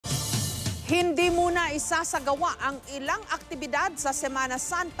Hindi muna isasagawa ang ilang aktibidad sa Semana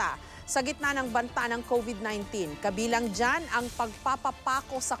Santa sa gitna ng banta ng COVID-19. Kabilang dyan ang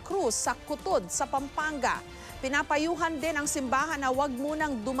pagpapapako sa krus sa Kutod sa Pampanga. Pinapayuhan din ang simbahan na huwag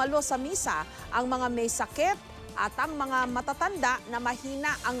munang dumalo sa misa ang mga may sakit at ang mga matatanda na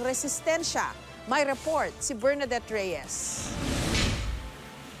mahina ang resistensya. May report si Bernadette Reyes.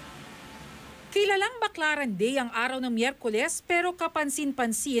 Kilalang Baclaran Day ang araw ng Miyerkules pero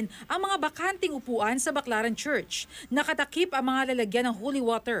kapansin-pansin ang mga bakanting upuan sa Baclaran Church. Nakatakip ang mga lalagyan ng holy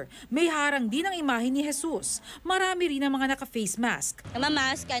water. May harang din ang imahe ni Jesus. Marami rin ang mga naka-face mask.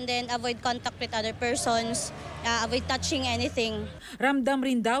 Nagmamask and then avoid contact with other persons, avoid touching anything. Ramdam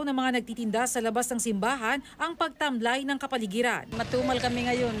rin daw ng mga nagtitinda sa labas ng simbahan ang pagtamlay ng kapaligiran. Matumal kami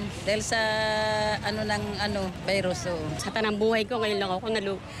ngayon dahil sa virus. So. Sa tanang buhay ko ngayon lang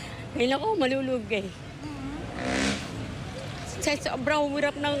ako malulugay. Sa sobrang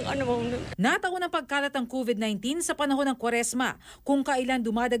hirap ng Nataon ang pagkalat ng COVID-19 sa panahon ng Kwaresma kung kailan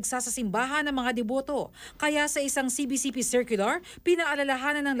dumadagsa sa simbahan ng mga deboto. Kaya sa isang CBCP circular,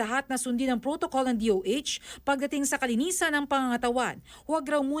 pinaalalahanan ng lahat na sundin ang protocol ng DOH pagdating sa kalinisan ng pangangatawan. Huwag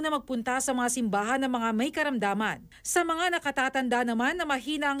raw muna magpunta sa mga simbahan ng mga may karamdaman. Sa mga nakatatanda naman na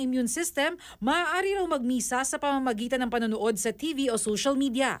mahina ang immune system, maaari raw magmisa sa pamamagitan ng panonood sa TV o social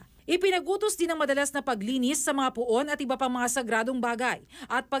media. Ipinagutos din ang madalas na paglinis sa mga puon at iba pang mga sagradong bagay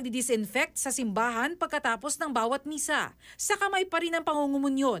at pagdidisinfect sa simbahan pagkatapos ng bawat misa. Sa kamay pa rin ang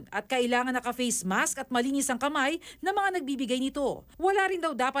pangungumunyon at kailangan naka-face mask at malinis ang kamay ng mga nagbibigay nito. Wala rin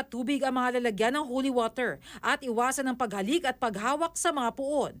daw dapat tubig ang mga lalagyan ng holy water at iwasan ang paghalik at paghawak sa mga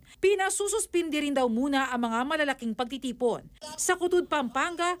puon. Pinasususpindi rin daw muna ang mga malalaking pagtitipon. Sa Kutod,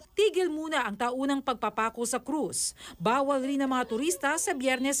 Pampanga, tigil muna ang taunang pagpapako sa krus. Bawal rin ang mga turista sa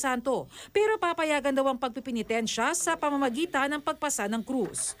Biyernes Santo, pero papayagan daw ang pagpipinitensya sa pamamagitan ng pagpasa ng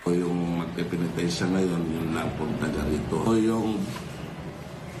krus. Yung magpipinitensya ngayon, yung lang punta rito. Yung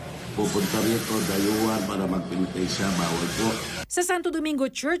pupunta rito, dayuhan para magpinitensya, bawal po. Sa Santo Domingo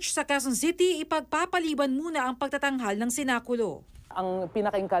Church sa Quezon City, ipagpapaliban muna ang pagtatanghal ng sinakulo. Ang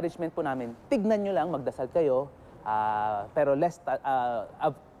pinaka-encouragement po namin, tignan nyo lang, magdasal kayo, pero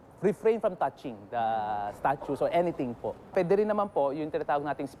refrain from touching the statues or anything po. Pwede rin naman po yung tinatawag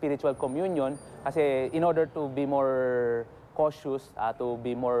nating spiritual communion kasi in order to be more cautious, to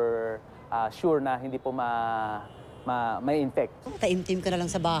be more sure na hindi po ma-infect. Taimtim ka na lang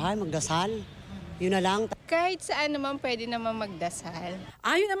sa bahay, magdasal. Yun na lang. Kahit saan naman pwede naman magdasal.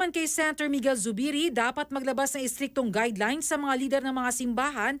 Ayon naman kay Senator Miguel Zubiri, dapat maglabas ng istriktong guidelines sa mga lider ng mga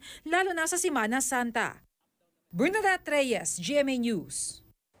simbahan, lalo na sa Semana Santa. Bernadette Reyes, GMA News.